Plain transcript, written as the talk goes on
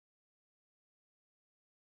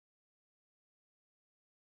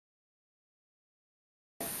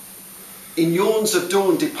In yawns of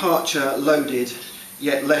dawn departure loaded,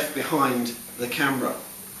 yet left behind the camera.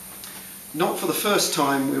 Not for the first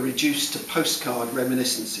time we're reduced to postcard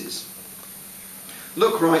reminiscences.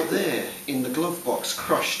 Look right there, in the glove box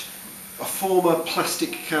crushed. A former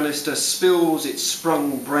plastic canister spills its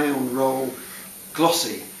sprung brown roll,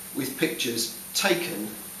 glossy with pictures taken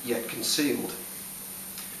yet concealed.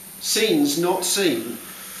 Scenes not seen,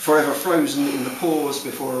 forever frozen in the pause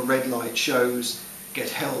before a red light shows, get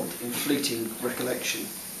held in fleeting recollection.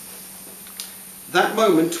 That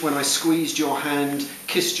moment when I squeezed your hand,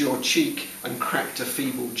 kissed your cheek and cracked a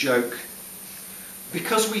feeble joke.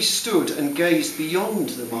 Because we stood and gazed beyond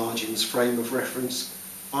the margin's frame of reference,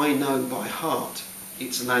 I know by heart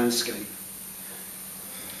its landscape.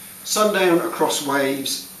 Sundown across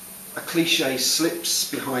waves, a cliché slips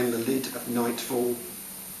behind the lid of nightfall.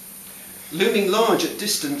 Looming large at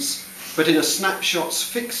distance, but in a snapshot's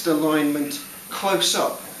fixed alignment, close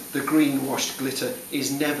up, the green-washed glitter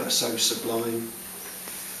is never so sublime.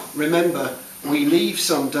 Remember, we leave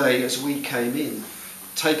someday as we came in,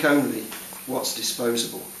 take only what's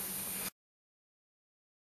disposable.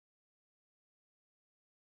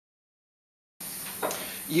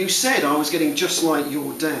 You said I was getting just like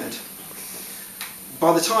your dad.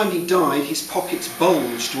 By the time he died, his pockets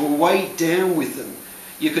bulged or weighed down with them.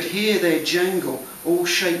 You could hear their jangle, all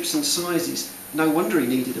shapes and sizes. No wonder he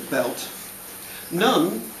needed a belt.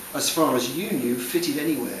 None, as far as you knew, fitted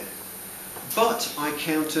anywhere. But, I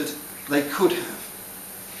countered, they could have.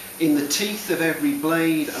 In the teeth of every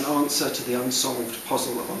blade, an answer to the unsolved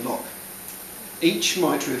puzzle of a lock. Each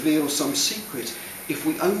might reveal some secret if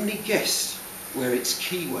we only guessed where its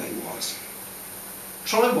keyway was.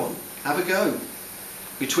 Try one, have a go.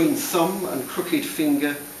 Between thumb and crooked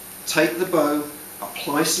finger, take the bow,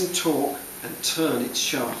 apply some torque and turn its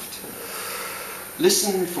shaft.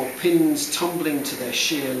 Listen for pins tumbling to their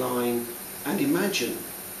sheer line and imagine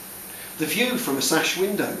the view from a sash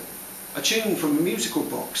window, a tune from a musical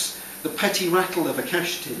box, the petty rattle of a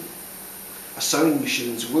cash tin, a sewing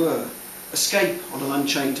machine's whir, escape on an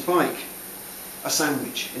unchained bike, a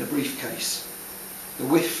sandwich in a briefcase, the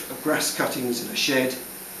whiff of grass cuttings in a shed,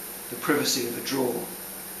 the privacy of a drawer,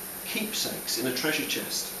 keepsakes in a treasure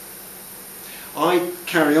chest. I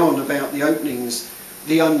carry on about the openings,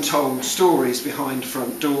 the untold stories behind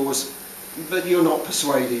front doors, but you're not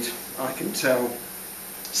persuaded, I can tell.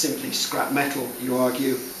 Simply scrap metal, you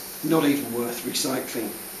argue, not even worth recycling.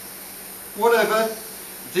 Whatever,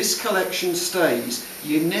 this collection stays.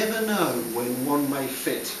 You never know when one may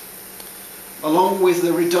fit. Along with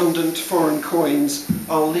the redundant foreign coins,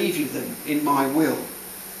 I'll leave you them in my will,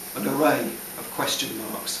 an array of question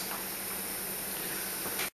marks.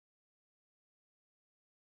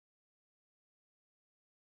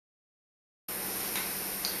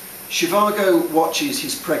 Zhivago watches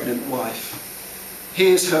his pregnant wife,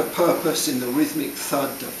 hears her purpose in the rhythmic thud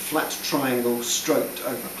of flat triangle stroked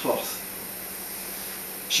over cloth.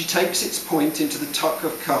 She takes its point into the tuck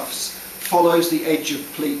of cuffs, follows the edge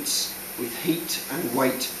of pleats, with heat and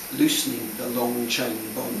weight loosening the long chain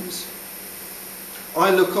bonds.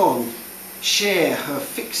 I look on, share her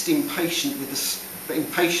fixed impatience with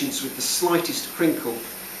the slightest crinkle,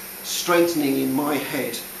 straightening in my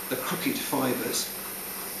head the crooked fibres.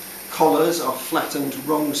 Collars are flattened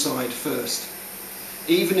wrong side first.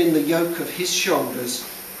 Even in the yoke of his shoulders,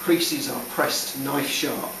 creases are pressed knife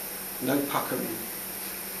sharp, no puckering.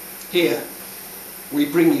 Here, we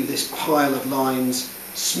bring you this pile of lines,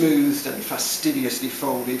 smoothed and fastidiously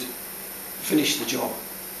folded. Finish the job,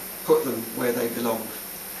 put them where they belong.